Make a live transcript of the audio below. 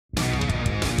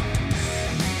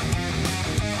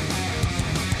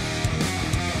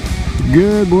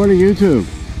Good morning, YouTube.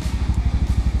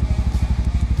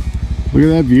 Look at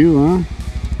that view, huh?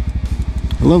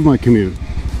 I love my commute.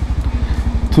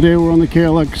 Today we're on the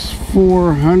KLX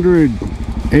 400,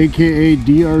 aka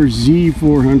DRZ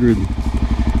 400,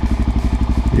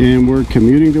 and we're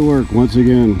commuting to work once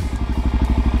again.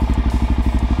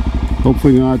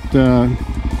 Hopefully not going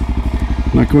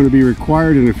to be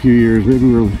required in a few years. Maybe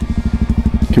we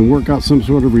can work out some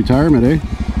sort of retirement, eh?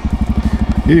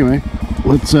 Anyway,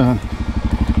 let's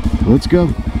go.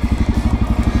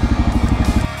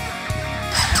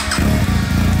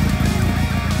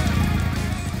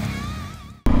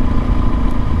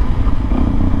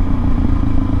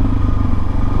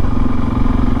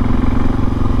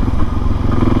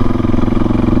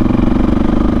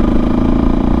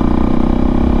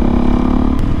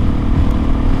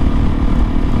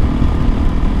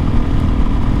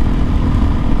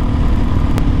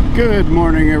 Good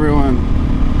morning, everyone.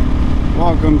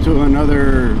 Welcome to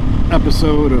another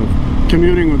episode of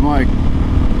Commuting with Mike.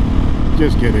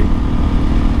 Just kidding.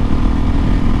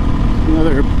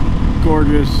 Another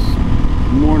gorgeous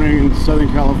morning in Southern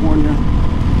California.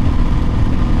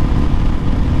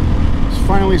 It's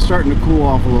finally starting to cool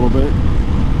off a little bit.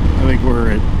 I think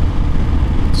we're at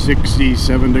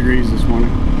 67 degrees this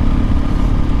morning.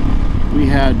 We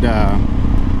had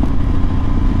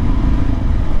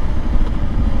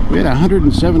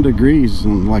 107 degrees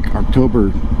on like October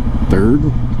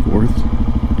 3rd,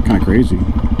 4th. Kind of crazy.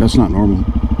 That's not normal.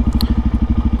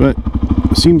 But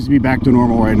it seems to be back to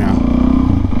normal right now.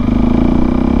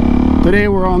 Today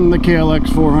we're on the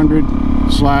KLX 400 /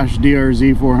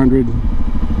 DRZ 400.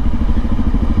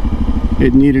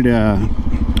 It needed a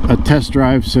test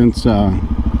drive since I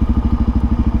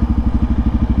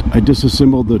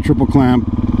disassembled the triple clamp,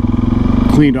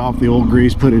 cleaned off the old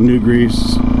grease, put in new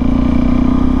grease,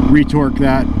 retorqued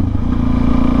that,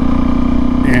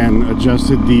 and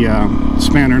adjusted the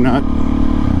spanner nut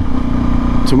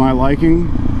to my liking.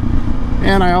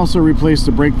 And I also replaced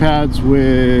the brake pads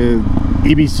with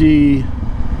EBC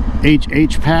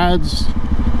HH pads,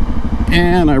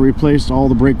 and I replaced all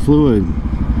the brake fluid.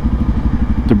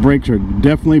 The brakes are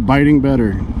definitely biting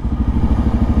better.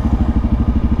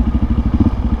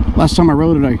 Last time I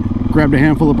rode it, I grabbed a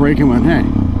handful of brake and went, hey,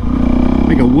 I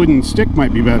think a wooden stick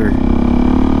might be better.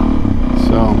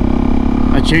 So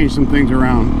I changed some things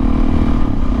around.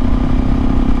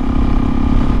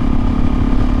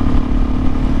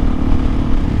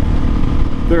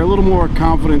 They're a little more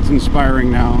confidence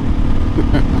inspiring now.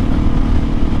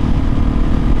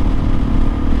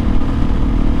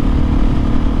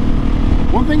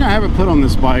 One thing I haven't put on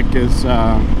this bike is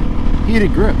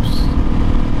heated grips.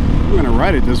 I'm gonna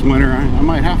ride it this winter. I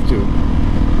might have to.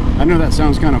 I know that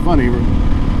sounds kind of funny,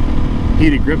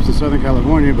 heated grips in Southern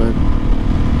California, but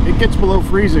it gets below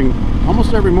freezing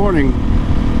almost every morning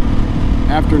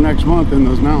after next month in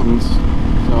those mountains,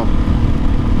 so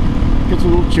it gets a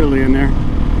little chilly in there.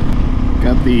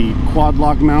 Got the quad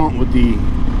lock mount with the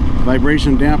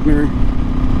vibration dampener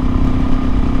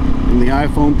and the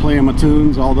iPhone playing my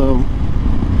tunes, although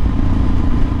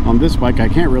on this bike I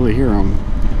can't really hear them.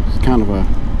 It's kind of a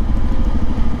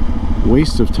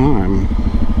waste of time.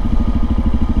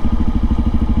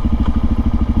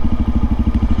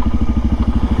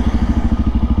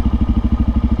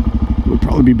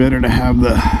 Would be better to have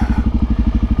the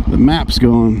maps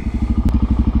going.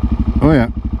 Oh yeah,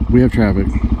 we have traffic.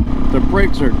 The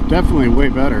brakes are definitely way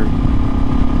better.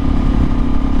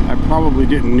 I probably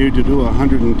didn't need to do a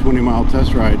 120-mile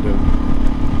test ride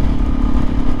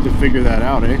to figure that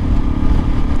out, eh?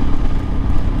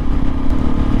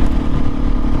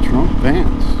 Trump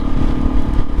Vance.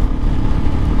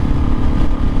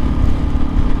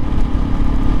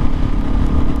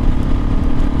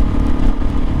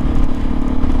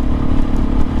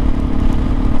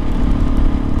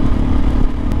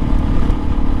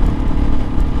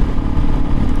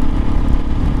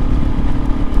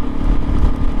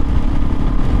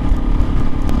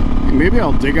 Maybe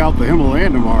I'll dig out the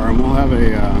Himalayan tomorrow and we'll have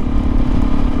a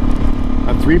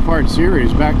three-part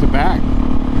series back to back.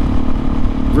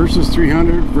 Versus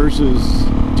 300 versus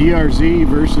DRZ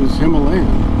versus Himalayan.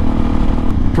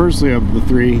 Personally, of the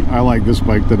three, I like this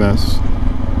bike the best.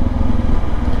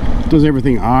 It does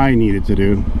everything I need it to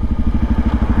do.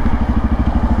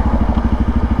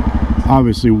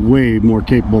 Obviously way more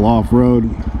capable off-road.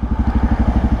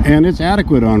 And it's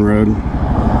adequate on-road.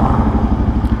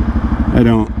 I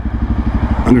don't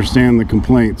understand the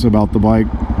complaints about the bike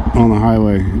on the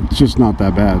highway. It's just not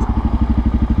that bad.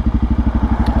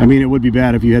 I mean, it would be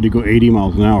bad if you had to go 80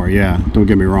 miles an hour, yeah, don't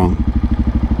get me wrong.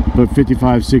 But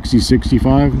 55, 60,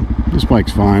 65, this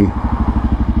bike's fine.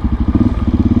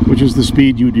 which is the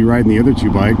speed you'd be riding the other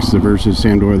two bikes, the Versus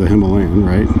and/or the Himalayan,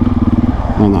 right,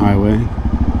 on the highway.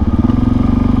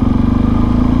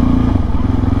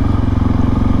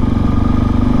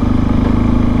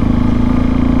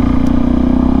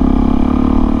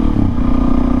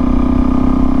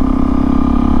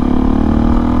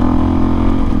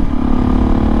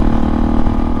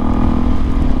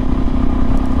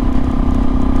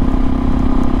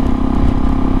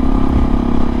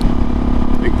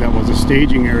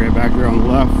 Staging area back there on the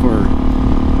left for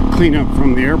cleanup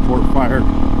from the airport fire.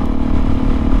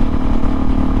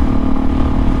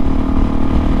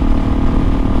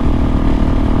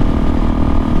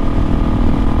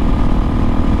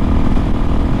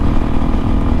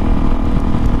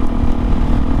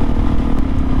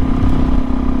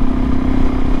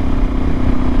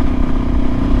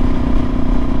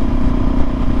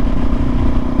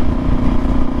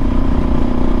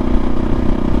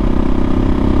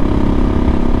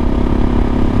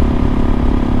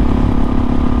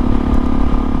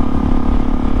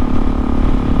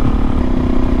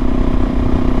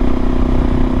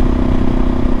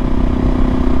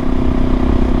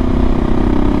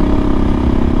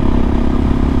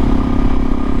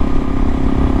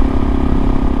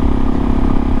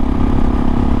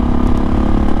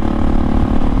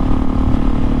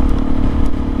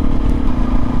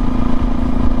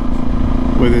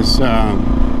 With this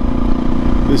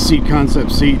seat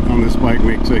concept seat on this bike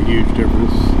makes a huge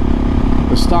difference.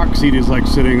 The stock seat is like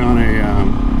sitting on a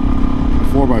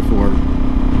 4x4.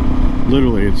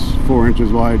 Literally, it's 4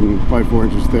 inches wide and probably 4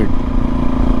 inches thick,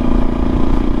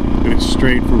 and it's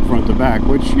straight from front to back,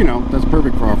 which, you know, that's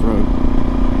perfect for off-road.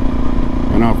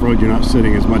 And off-road, you're not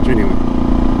sitting as much anyway.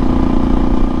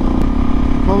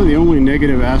 Probably the only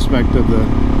negative aspect of the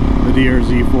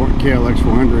DRZ KLX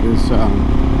 400 is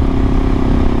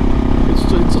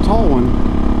it's a tall one.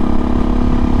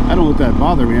 I don't let that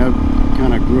bother me. I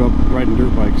kind of grew up riding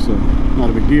dirt bikes, so not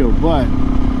a big deal. But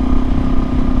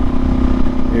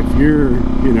if you're,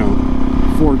 you know,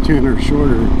 4'10" or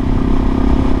shorter,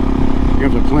 you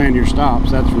have to plan your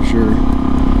stops, that's for sure.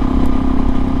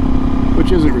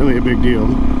 Which isn't really a big deal.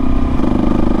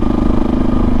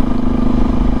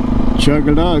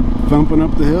 Chug-a-lug, thumping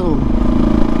up the hill.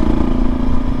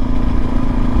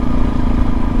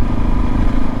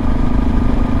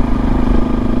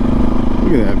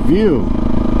 Look at that view.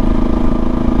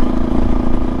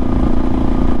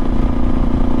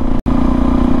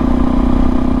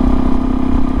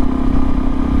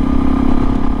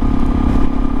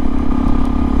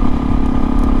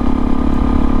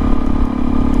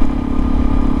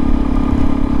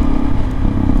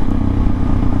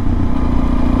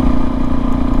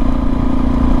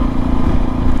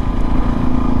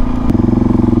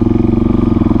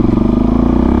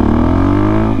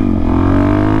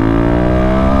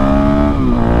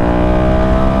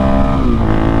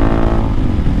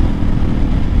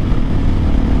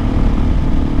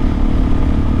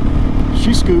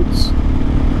 She scoots.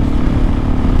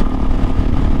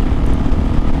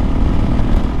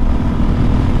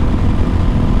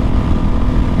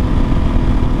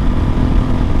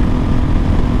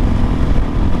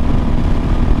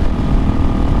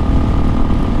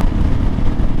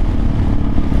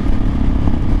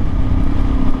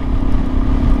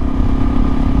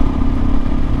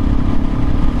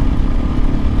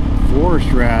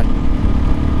 Forest rat.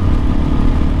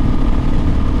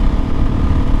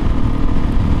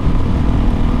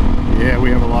 Yeah, we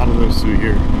have a lot of those through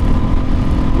here.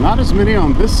 Not as many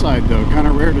on this side though. Kind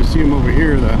of rare to see them over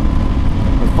here. The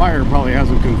fire probably has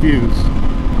them confused.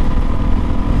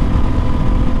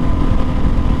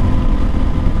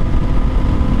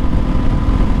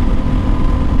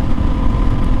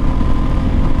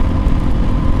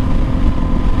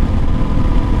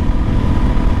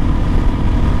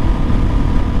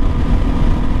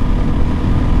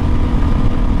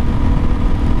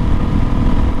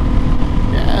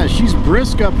 She's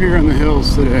brisk up here in the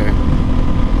hills today.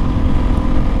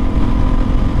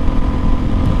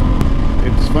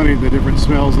 It's funny the different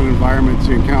smells and environments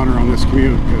you encounter on this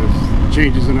commute, because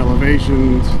changes in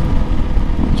elevations,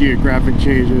 geographic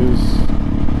changes.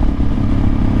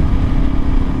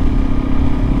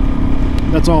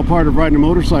 That's all part of riding a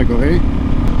motorcycle, eh?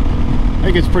 I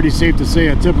think it's pretty safe to say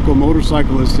a typical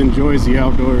motorcyclist enjoys the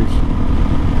outdoors.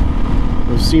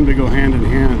 Those seem to go hand in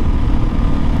hand.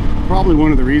 Probably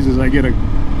one of the reasons I get a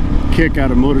kick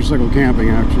out of motorcycle camping,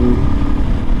 actually.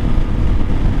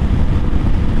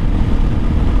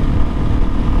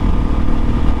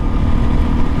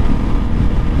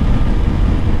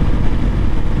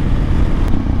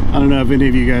 I don't know if any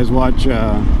of you guys watch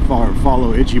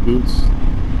follow Itchy Boots.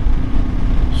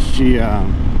 She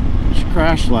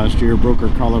crashed last year, broke her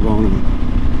collarbone,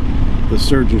 and the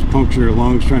surgeons punctured her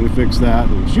lungs trying to fix that.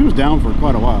 And she was down for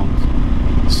quite a while.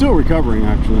 Still recovering,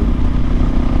 actually.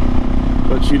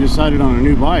 But she decided on a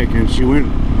new bike, and she went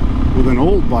with an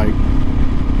old bike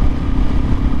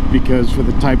because for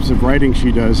the types of riding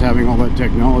she does, having all that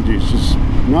technology, it's just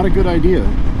not a good idea.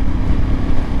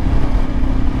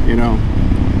 You know,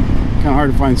 kind of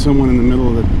hard to find someone in the middle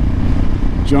of the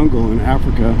jungle in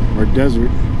Africa or desert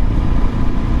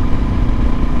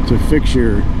to fix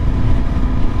your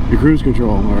cruise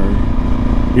control or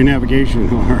your navigation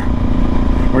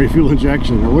or your fuel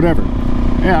injection or whatever.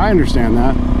 Yeah, I understand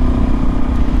that.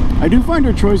 I do find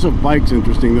her choice of bikes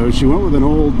interesting though. She went with an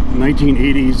old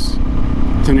 1980s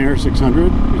Tenere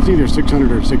 600. It's either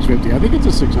 600 or 650. I think it's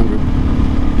a 600.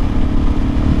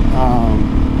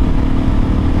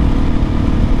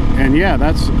 And yeah,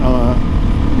 that's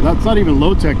not even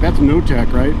low tech, that's no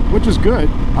tech, right? Which is good.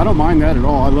 I don't mind that at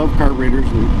all. I love kart raiders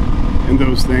and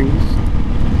those things.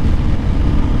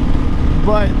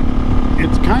 But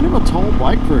it's kind of a tall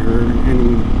bike for her,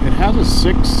 and it has a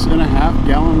 6.5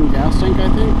 gallon gas tank, I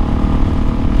think.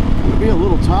 It'll be a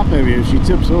little top heavy if she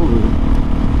tips over.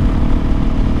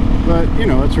 But, you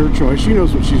know, it's her choice. She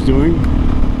knows what she's doing.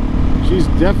 She's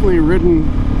definitely ridden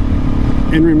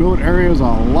in remote areas a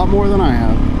lot more than I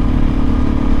have.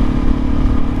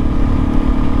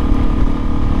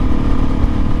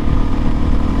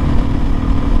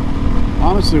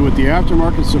 Honestly, with the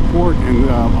aftermarket support and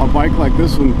a bike like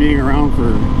this one being around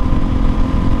for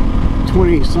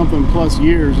 20 something plus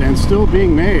years and still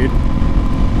being made,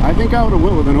 I think I would have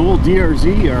went with an old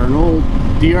DRZ or an old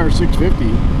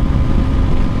DR650.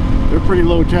 They're pretty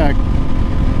low tech.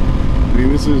 I mean,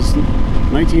 this is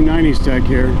 1990s tech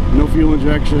here. No fuel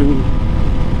injection,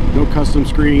 no custom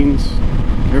screens,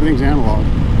 everything's analog.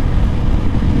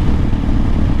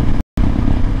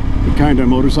 The kind of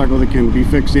motorcycle that can be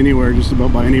fixed anywhere just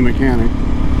about by any mechanic.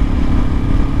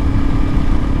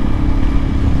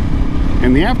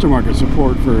 And the aftermarket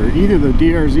support for either the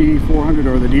DRZ 400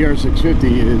 or the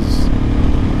DR650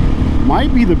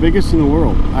 might be the biggest in the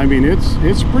world. I mean,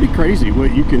 it's pretty crazy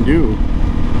what you can do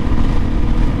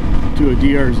to a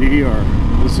DRZ or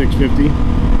the 650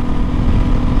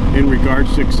 in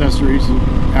regards to accessories and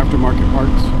aftermarket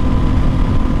parts.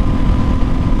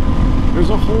 There's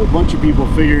a whole bunch of people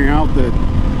figuring out that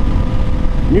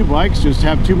new bikes just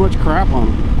have too much crap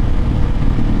on them.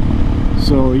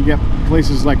 So you get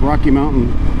places like Rocky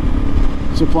Mountain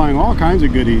supplying all kinds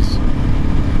of goodies.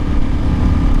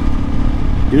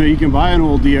 You know, you can buy an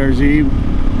old DRZ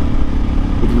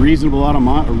with a reasonable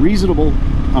amount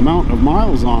of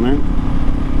miles on it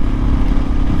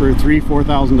for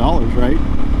 $3,000–4,000, right?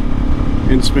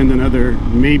 And spend another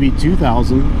maybe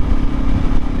 $2,000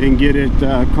 and get it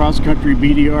cross-country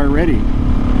BDR ready.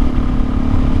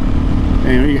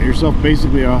 And you get yourself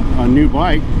basically a new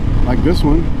bike like this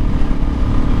one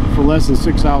for less than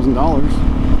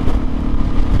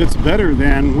 $6,000. It's better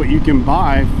than what you can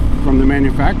buy from the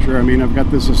manufacturer. I mean, I've got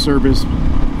this Acerbis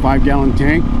 5-gallon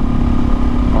tank,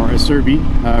 or Acerbi,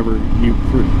 however you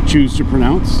choose to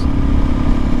pronounce.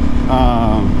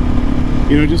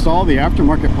 You know, just all the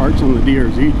aftermarket parts on the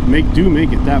DRZ do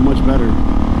make it that much better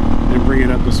and bring it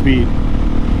up to speed.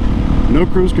 No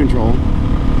cruise control.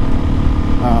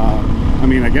 I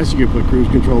mean, I guess you could put cruise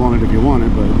control on it if you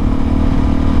wanted, but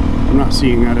I'm not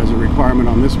seeing that as a requirement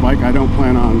on this bike. I don't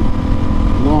plan on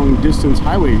long distance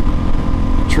highway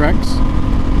treks.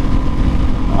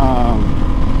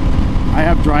 I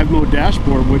have drive mode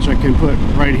dashboard, which I can put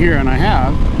right here, and I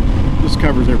have. This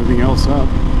covers everything else up.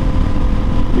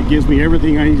 It gives me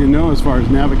everything I need to know as far as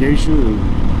navigation and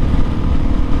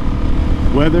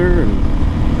weather and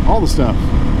all the stuff.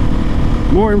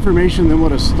 More information than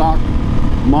what a stock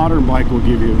modern bike will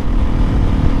give you.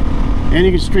 And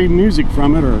you can stream music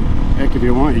from it, or heck, if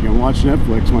you want, you can watch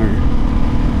Netflix while you're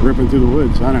ripping through the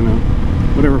woods. I don't know,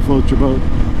 whatever floats your boat.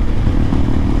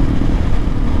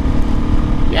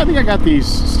 Yeah, I think I got these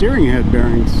steering head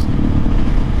bearings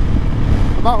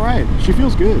about right. She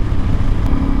feels good.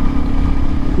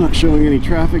 Not showing any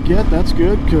traffic yet. That's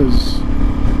good, because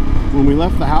when we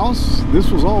left the house, this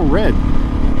was all red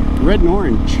and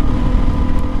orange.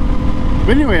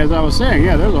 But anyway, as I was saying,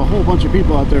 yeah, there's a whole bunch of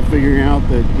people out there figuring out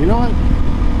that, you know what,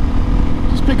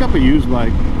 just pick up a used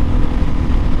bike.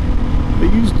 They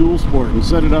use dual sport and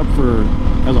set it up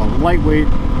as a lightweight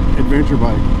adventure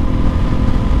bike.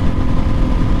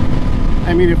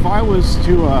 I mean, if I was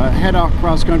to head out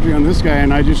cross country on this guy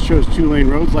and I just chose 2-lane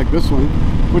roads like this one,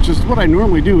 which is what I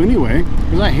normally do anyway,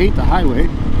 because I hate the highway,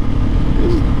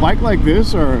 a bike like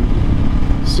this, or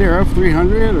CRF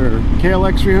 300 or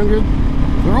KLX 300,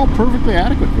 They're all perfectly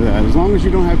adequate for that, as long as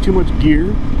you don't have too much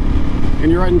gear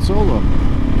and you're riding solo.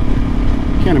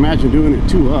 Can't imagine doing it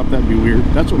 2-up, that'd be weird.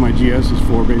 That's what my GS is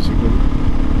for, basically.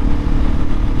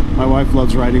 My wife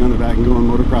loves riding on the back and going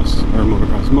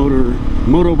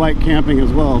motorbike camping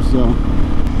as well, so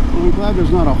well, I'm glad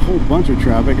there's not a whole bunch of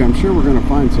traffic. I'm sure we're gonna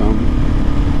find some.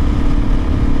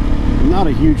 I'm not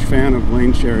a huge fan of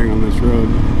lane sharing on this road.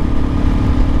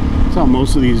 That's how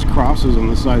most of these crosses on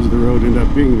the sides of the road end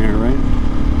up being there, right?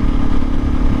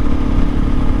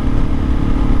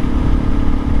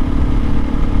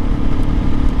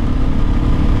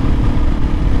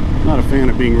 Not a fan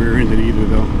of being rear-ended either,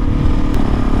 though.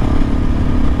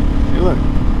 Hey, look,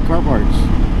 car parts.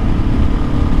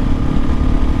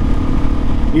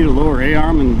 Need a lower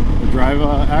A-arm and a drive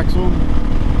axle,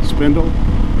 spindle,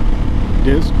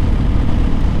 disc.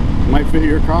 Might fit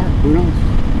your car, who knows?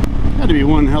 Had to be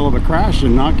one hell of a crash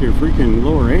and knock your freaking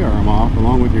lower A-arm off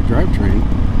along with your drivetrain.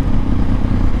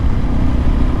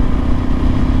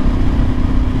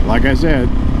 Like I said,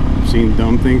 I've seen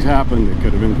dumb things happen that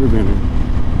could have been prevented.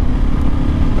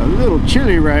 A little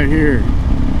chilly right here.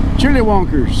 Chilly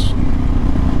wonkers.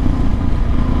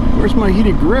 Where's my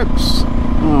heated grips?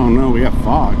 Oh no, we have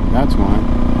fog. That's why.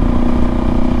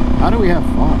 How do we have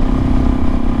fog?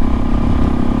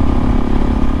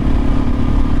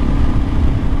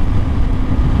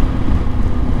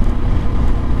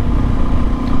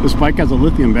 This bike has a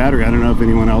lithium battery. I don't know if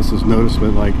anyone else has noticed,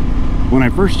 but like when I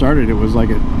first started, it was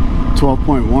like at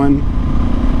 12.1,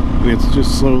 and it's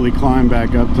just slowly climbed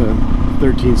back up to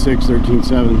 13.6,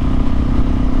 13.7.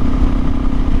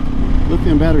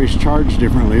 Lithium batteries charge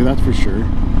differently, that's for sure.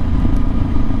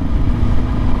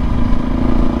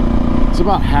 It's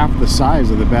about half the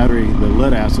size of the battery, the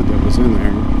lead acid that was in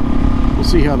there. We'll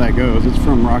see how that goes. It's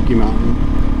from Rocky Mountain.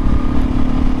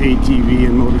 ATV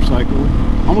and motorcycle.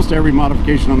 Almost every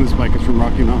modification on this bike is from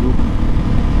Rocky Mountain.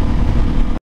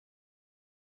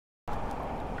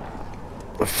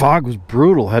 The fog was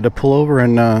brutal. Had to pull over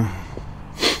and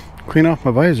clean off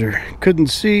my visor. Couldn't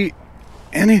see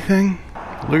anything.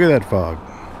 Look at that fog.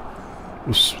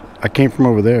 I came from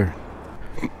over there.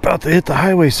 About to hit the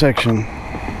highway section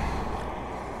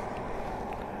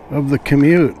of the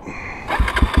commute.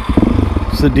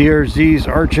 It's the DRZ's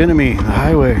arch enemy, the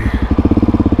highway.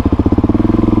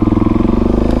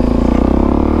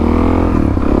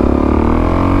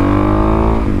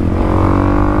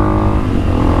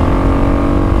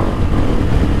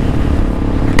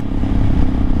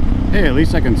 Hey, at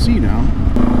least I can see now.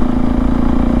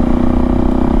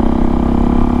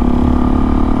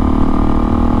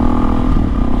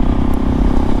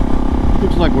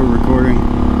 Looks like we're recording.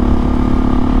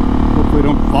 Hopefully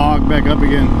don't fog back up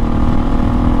again.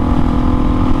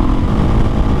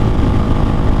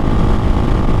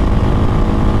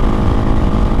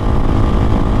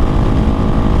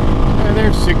 Yeah,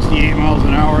 there's 68 miles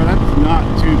an hour. That's not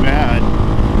too bad.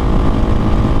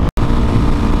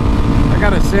 I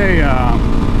gotta say,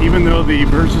 even though the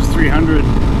Versus 300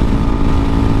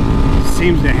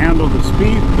 seems to handle the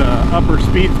speed, the upper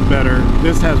speeds better,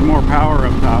 this has more power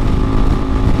up top.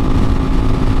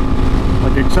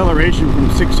 Like acceleration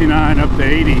from 69 up to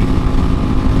 80.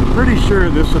 I'm pretty sure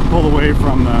this would pull away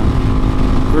from the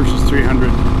Versus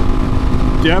 300.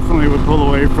 Definitely would pull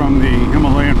away from the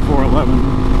Himalayan 411.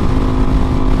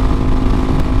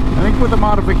 I think with the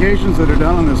modifications that are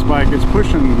done on this bike, it's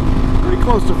pushing pretty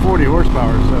close to 40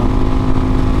 horsepower, so.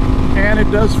 And it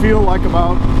does feel like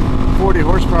about 40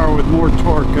 horsepower with more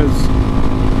torque, because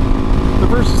the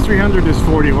Versus 300 is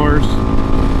 40 horse,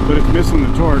 but it's missing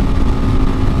the torque.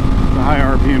 The high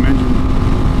RPM engine.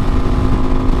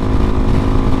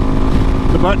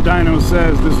 The butt dyno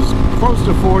says this is close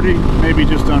to 40, maybe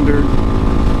just under.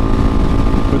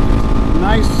 But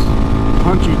nice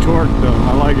punchy torque though,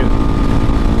 I like it.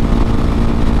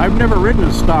 I've never ridden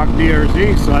a stock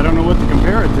DRZ, so I don't know what to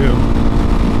compare it to.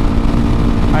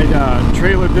 I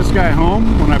trailered this guy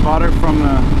home when I bought it from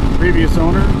the previous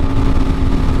owner,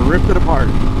 ripped it apart,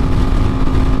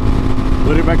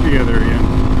 put it back together again.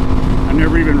 I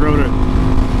never even rode it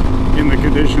in the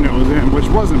condition it was in, which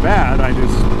wasn't bad. I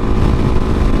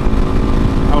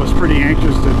was pretty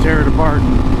anxious to tear it apart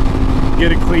and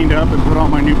get it cleaned up and put all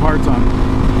my new parts on.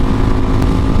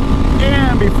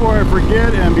 And before I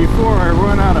forget, and before I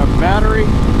run out of battery,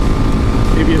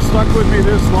 if you stuck with me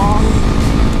this long,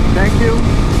 thank you.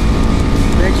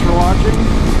 Thanks for watching.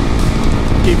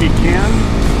 If you can,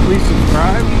 please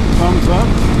subscribe, thumbs up.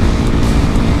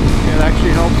 It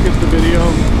actually helps get the video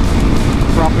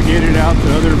propagated out to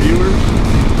other viewers.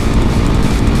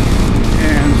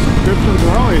 And subscriptions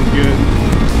are always good.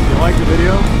 If you like the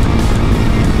video,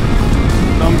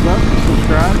 thumbs up, subscribe.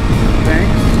 subscribe.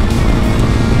 Thanks.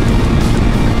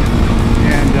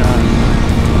 And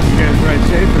you guys ride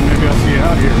safe, and maybe I'll see you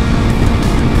out here.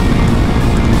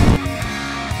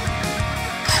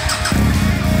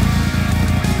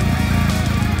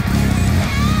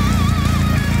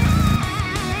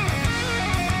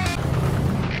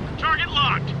 Target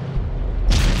locked.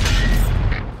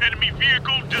 Enemy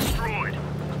vehicle